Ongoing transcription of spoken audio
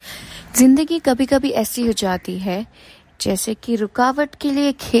जिंदगी कभी कभी ऐसी हो जाती है जैसे कि रुकावट के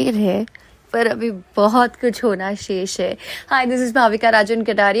लिए खेद है, पर अभी बहुत कुछ होना शेष है। हाय, this is Bhavika Rajan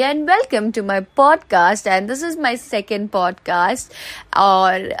Kataria and welcome to my podcast and this is my second podcast.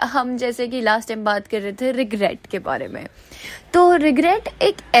 और हम जैसे कि लास्ट टाइम बात कर रहे थे रिग्रेट के बारे में। तो रिग्रेट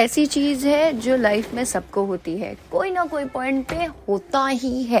एक ऐसी चीज है जो लाइफ में सबको होती है, कोई ना कोई पॉइंट पे होता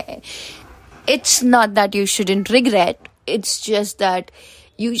ही है। It's not that you shouldn't regret, it's just that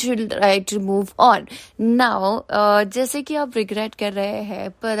you should try to move on. Now, जैसे कि आप रिग्रेट कर रहे हैं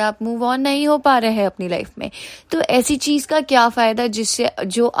पर आप मूव ऑन नहीं हो पा रहे हैं अपनी लाइफ में, तो ऐसी चीज का क्या फायदा जिससे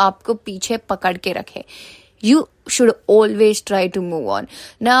जो आपको पीछे पकड़ के रखे। You should always try to move on.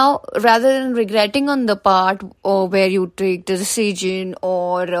 Now, rather than regretting on the part or where you take the decision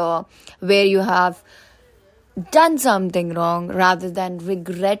or where you have done something wrong, rather than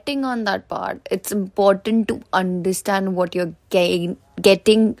regretting on that part, it's important to understand what you're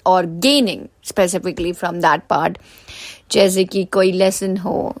getting or gaining specifically from that part. जैसे कि कोई lesson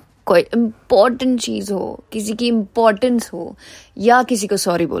हो, कोई important चीज हो, किसी की importance हो, या किसी को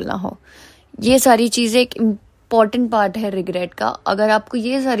सॉरी बोलना हो, ये सारी चीजें एक इम्पोर्टेंट पार्ट है रिग्रेट का। अगर आपको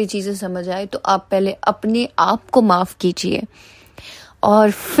ये सारी चीजें समझ आए तो आप पहले अपने आप को माफ कीजिए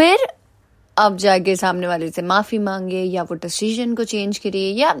और फिर आप जाके सामने वाले से माफी मांगे या वो डिसीजन को चेंज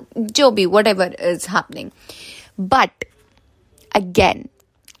करिए या जो भी whatever is happening. But again,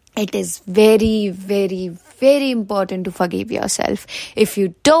 it is very, very, very important to forgive yourself. If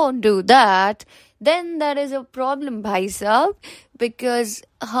you don't do that, then there is a problem, भाई साहब, because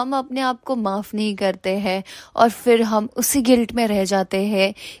हम अपने आप को माफ नहीं करते हैं और फिर हम उसी गिल्ट में रह जाते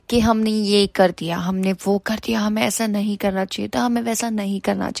हैं कि हमने ये कर दिया, हमने वो कर दिया, हमें ऐसा नहीं करना चाहिए था, हमें वैसा नहीं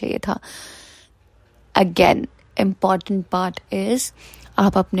करना चाहिए था। Again, important part is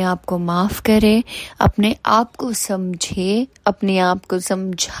आप अपने आप को माफ करें, अपने आप को समझे, अपने आप को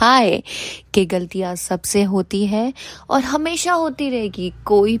समझाए कि गलतियां सबसे होती है और हमेशा होती रहेगी,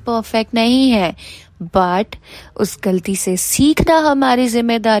 कोई परफेक्ट नहीं है। बट उस गलती से सीखना हमारी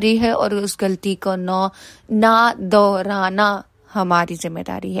जिम्मेदारी है और उस गलती को ना दोहराना हमारी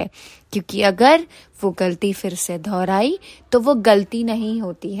जिम्मेदारी है, क्योंकि अगर वो गलती फिर से दोहराई तो वो गलती नहीं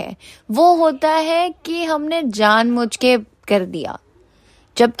होती है, वो होता है कि हमने जानबूझ के कर दिया,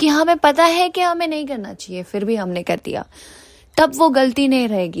 जबकि हमें पता है कि हमें नहीं करना चाहिए, फिर भी हमने कर दिया। तब वो गलती नहीं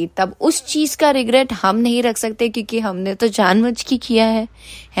रहेगी, तब उस चीज का रिग्रेट हम नहीं रख सकते क्योंकि हमने तो जानबूझ के किया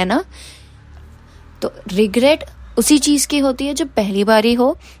है ना। तो रिग्रेट उसी चीज की होती है जो पहली बारी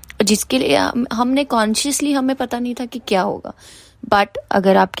हो, जिसके लिए हमने कॉन्शियसली हमें पता नहीं था कि क्या होगा। बट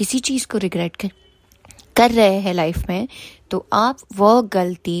अगर आप किसी चीज को रिग्रेट कर रहे हैं लाइफ में, तो आप वो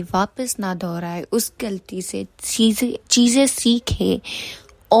गलती वापस ना दोहराए, उस गलती से चीजें सीखे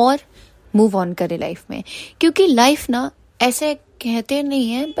और मूव ऑन करे लाइफ में। क्योंकि लाइफ ना ऐसे कहते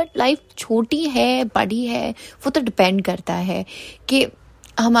नहीं है, बट लाइफ छोटी है बड़ी है वो तो डिपेंड करता है कि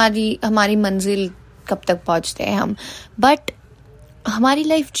हमारी मंजिल कब तक पहुंचते हैं हम। बट हमारी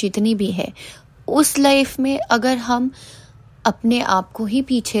लाइफ जितनी भी है, उस लाइफ में अगर हम अपने आप को ही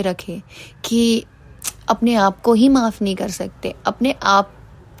पीछे रखें कि अपने आप को ही माफ नहीं कर सकते, अपने आप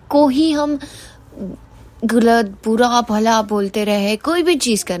को ही हम गलत बुरा भला बोलते रहे कोई भी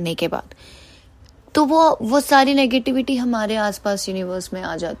चीज करने के बाद, तो वो सारी नेगेटिविटी हमारे आसपास यूनिवर्स में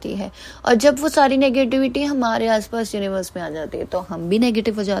आ जाती है। और जब वो सारी नेगेटिविटी हमारे आसपास यूनिवर्स में आ जाती है तो हम भी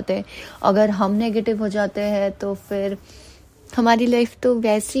नेगेटिव हो जाते हैं। अगर हम नेगेटिव हो जाते हैं तो फिर हमारी लाइफ तो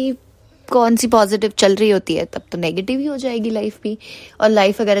वैसी कौन सी पॉजिटिव चल रही होती है, तब तो नेगेटिव ही हो जाएगी लाइफ भी। और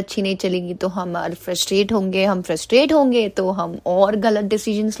लाइफ अगर अच्छी नहीं चलेगी तो हम फ्रस्ट्रेट होंगे तो हम और गलत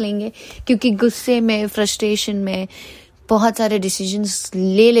डिसीजंस लेंगे, क्योंकि गुस्से में फ्रस्ट्रेशन में बहुत सारे डिसीजंस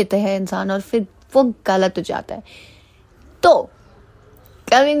ले लेते हैं इंसान और फिर वो गलत हो जाता है। तो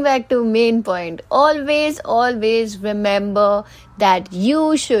coming back to main point, always remember that you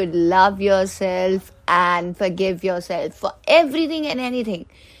should love yourself and forgive yourself for everything and anything.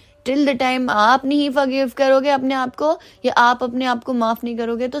 Till the time आप नहीं forgive करोगे अपने आप को, या आप अपने आप को माफ नहीं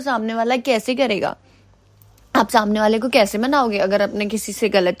करोगे, तो सामने वाला कैसे करेगा? आप सामने वाले को कैसे मनाओगे अगर आपने किसी से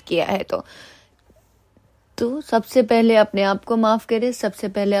गलत किया है तो सबसे पहले अपने आप को माफ करें, सबसे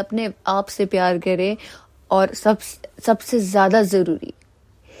पहले अपने आप से प्यार करें और सबसे ज्यादा जरूरी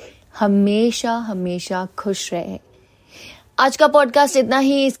हमेशा खुश रहे। आज का पॉडकास्ट इतना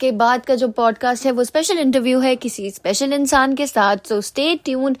ही। इसके बाद का जो पॉडकास्ट है वो स्पेशल इंटरव्यू है किसी स्पेशल इंसान के साथ। So stay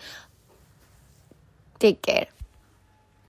tuned, take care.